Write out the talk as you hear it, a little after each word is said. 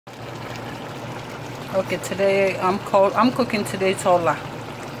Okay, today I'm cooking today tola.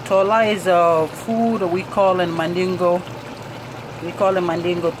 Tola is a food we call in Mandingo. We call it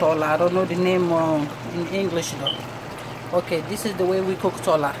Mandingo tola. I don't know the name in English though. Okay, this is the way we cook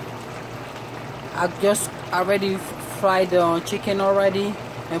tola. I just already fried the chicken already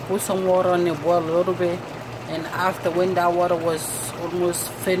and put some water on it, boil a little bit. And after when that water was almost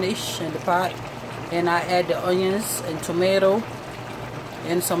finished in the pot, and I add the onions and tomato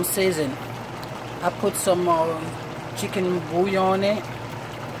and some season. I put some chicken bouillon on it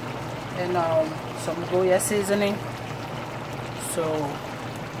and some Goya seasoning. So,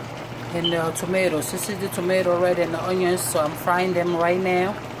 and the tomatoes. This is the tomato already and the onions. So I'm frying them right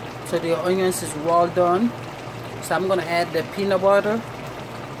now. So the onions is well done. So I'm gonna add the peanut butter.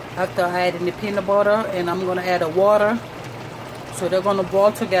 After adding the peanut butter, and I'm gonna add the water. So they're gonna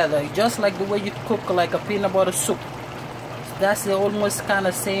boil together, just like the way you cook like a peanut butter soup. That's the almost kind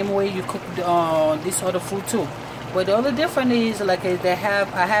of same way you cook this other food too. But the only difference is like I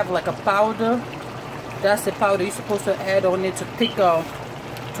have like a powder. That's the powder you're supposed to add on it to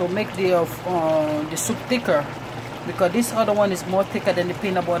to make the soup thicker, because this other one is more thicker than the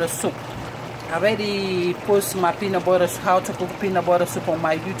peanut butter soup. I already post my how to cook peanut butter soup on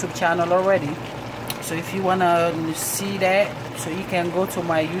my YouTube channel already. So if you wanna see that, so you can go to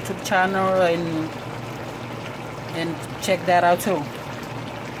my YouTube channel and check that out too.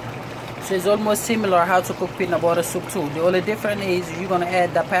 So it's almost similar how to cook peanut butter soup too. The only difference is you're gonna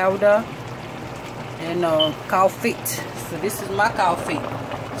add the powder and cow feet. So this is my cow feet.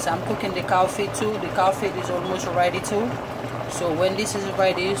 So I'm cooking the cow feet too. The cow feet is almost ready too. So when this is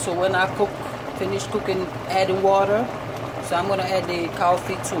ready, so when I finish cooking, adding water, so I'm gonna add the cow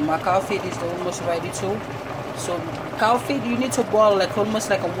feet too. My cow feet is almost ready too. So cow feet you need to boil like almost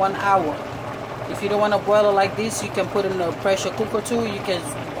like a 1 hour. If you don't want to boil it like this, you can put it in a pressure cooker too. You can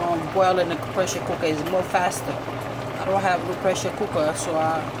boil it in a pressure cooker. It's more faster. I don't have a pressure cooker, so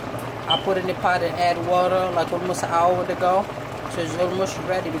I put it in the pot and add water like almost an hour to go. So it's almost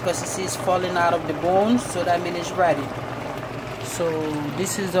ready because it's falling out of the bones, so that means it's ready. So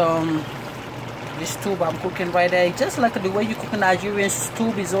this is this tube I'm cooking right there. Just like the way you cook Nigerian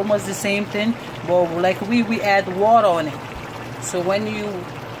stew is almost the same thing, but like we add water on it. So when you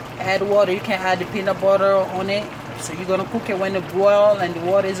add water, you can add the peanut butter on it. So you're gonna cook it when it boils and the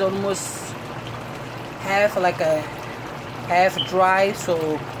water is almost half dry.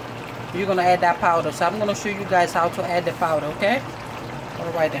 So you're gonna add that powder. So I'm gonna show you guys how to add the powder, okay?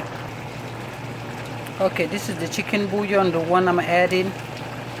 All right then. Okay, this is the chicken bouillon, the one I'm adding.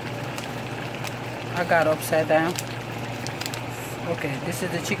 I got upside down. Okay, this is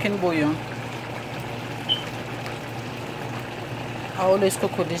the chicken bouillon. I always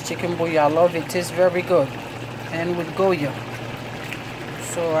cook with this chicken bouillon. I love it. It tastes very good. And with Goya.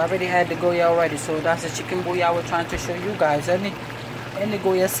 So I already had the Goya already. So that's the chicken bouillon I was trying to show you guys. Any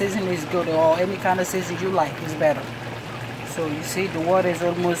Goya seasoning is good, or any kind of seasoning you like is better. So you see the water is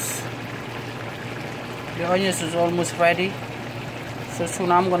almost, the onions is almost ready. So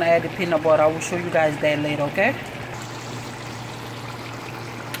soon I'm gonna add the peanut butter. I will show you guys that later, okay?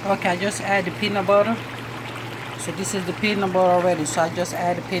 Okay, I just add the peanut butter. So this is the peanut butter already. So I just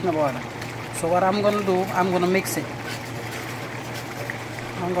add the peanut butter. So what I'm gonna do, I'm gonna mix it.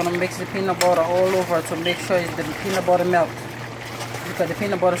 I'm gonna mix the peanut butter all over to make sure the peanut butter melt. Because the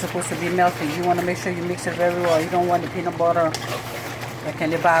peanut butter is supposed to be melted. You wanna make sure you mix it very well. You don't want the peanut butter like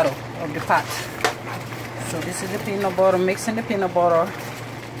in the bottom of the pot. So this is the peanut butter, mixing the peanut butter.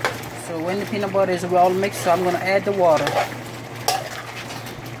 So when the peanut butter is well mixed, so I'm gonna add the water.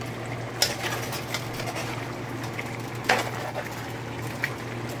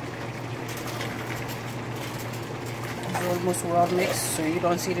 It's almost well mixed, so you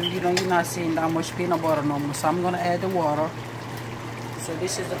don't see you're not seeing that much peanut butter no more. So I'm gonna add the water. So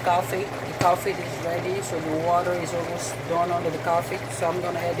this is the coffee. The coffee is ready, so the water is almost done under the coffee. So I'm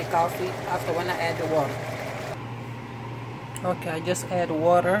gonna add the coffee after when I add the water. Okay, I just add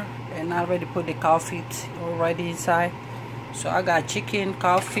water and I already put the coffee already inside. So I got chicken,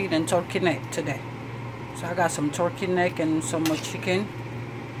 coffee, and turkey neck today. So I got some turkey neck and some more chicken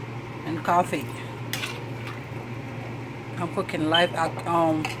and coffee. I'm cooking live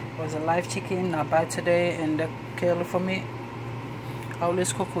was a live chicken I buy today, and they kill it for me. I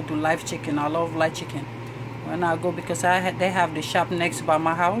always cook with the live chicken. I love live chicken. When I go, because they have the shop next by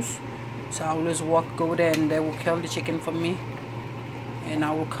my house, so I always go there and they will kill the chicken for me, and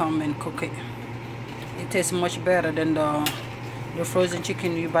I will come and cook it. It tastes much better than the frozen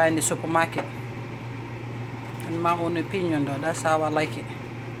chicken you buy in the supermarket. In my own opinion though, that's how I like it.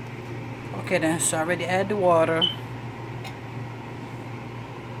 Okay then, so I already add the water.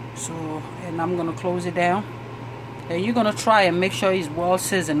 So, and I'm gonna close it down. And you're gonna try and make sure it's well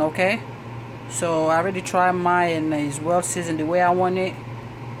seasoned, okay? So I already tried mine and it's well seasoned the way I want it.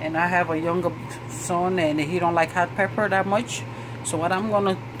 And I have a younger son and he don't like hot pepper that much. So what I'm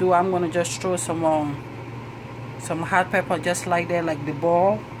gonna do, I'm gonna just throw some hot pepper just like that, like the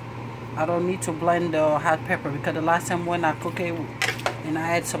ball. I don't need to blend the hot pepper because the last time when I cook it and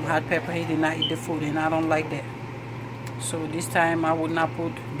I add some hot pepper, he did not eat the food and I don't like that. So this time I would not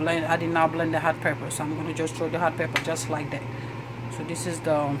I did not blend the hot pepper. So I'm gonna just throw the hot pepper just like that. So this is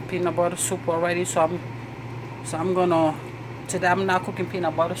the peanut butter soup already. So I'm gonna, today I'm not cooking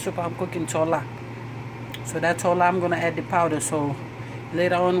peanut butter soup, I'm cooking Tola. So that Tola I'm gonna add the powder. So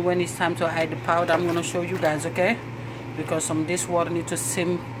later on when it's time to add the powder, I'm gonna show you guys, okay? Because this water need to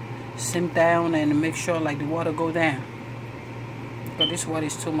simmer down and make sure like the water go down, because this water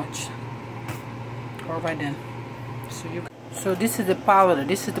is too much. Alright then, so this is the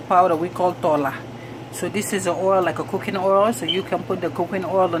powder we call Tola. So this is the oil, like a cooking oil, so you can put the cooking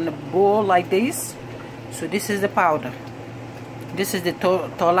oil in the bowl like this. So this is the powder, this is the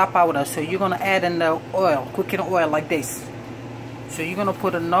Tola powder. So you're gonna add in the oil, cooking oil like this. So you're gonna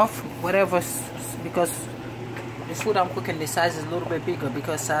put enough, whatever, because the food I'm cooking, the size is a little bit bigger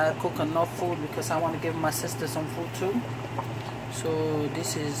because I cook enough food because I want to give my sister some food too. So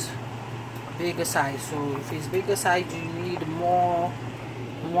this is bigger size. So if it's bigger size, you need more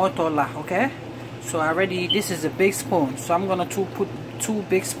Tola, okay? So already this is a big spoon. So I'm gonna put 2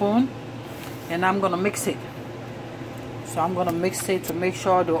 big spoons and I'm gonna mix it. So I'm gonna mix it to make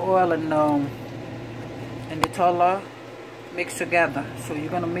sure the oil and the Tola mix together. So you're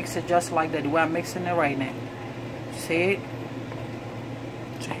gonna mix it just like that, the way I'm mixing it right now. See it?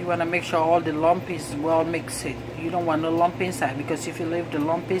 So you want to make sure all the lump is well mixed. You don't want no lump inside, because if you leave the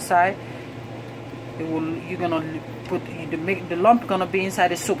lump inside, you're gonna put the lump gonna be inside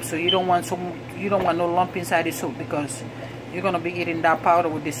the soup. So you don't want no lump inside the soup, because you're gonna be eating that powder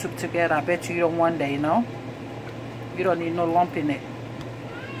with the soup together. I bet you don't want that, you know. You don't need no lump in it.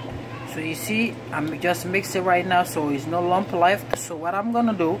 So you see, I'm just mixing right now, so there's no lump left. So what I'm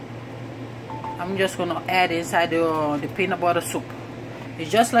gonna do, I'm just gonna add inside the peanut butter soup.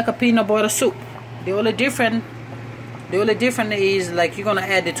 It's just like a peanut butter soup. The only difference is like you're gonna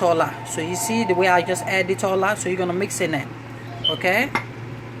add the Tola. So you see the way I just add the Tola. So you're gonna mix in it, okay?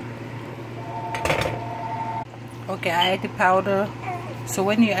 Okay, I add the powder. So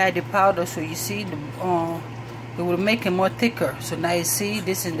when you add the powder, so you see it will make it more thicker. So now you see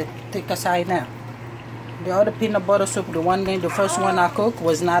this is the thicker side now. The other peanut butter soup, the first one I cooked,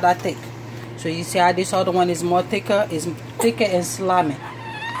 was not that thick. So you see how this other one is more thicker, and slimy.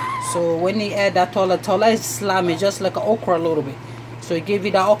 So when you add that Tola is slimy, just like an okra a little bit. So it gives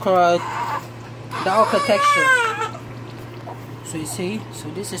you the okra texture. So you see, so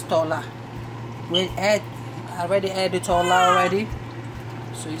this is Tola. I already added Tola already.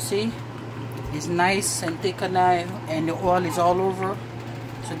 So you see, it's nice and thicker now, and the oil is all over.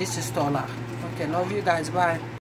 So this is Tola. Okay, love you guys, bye.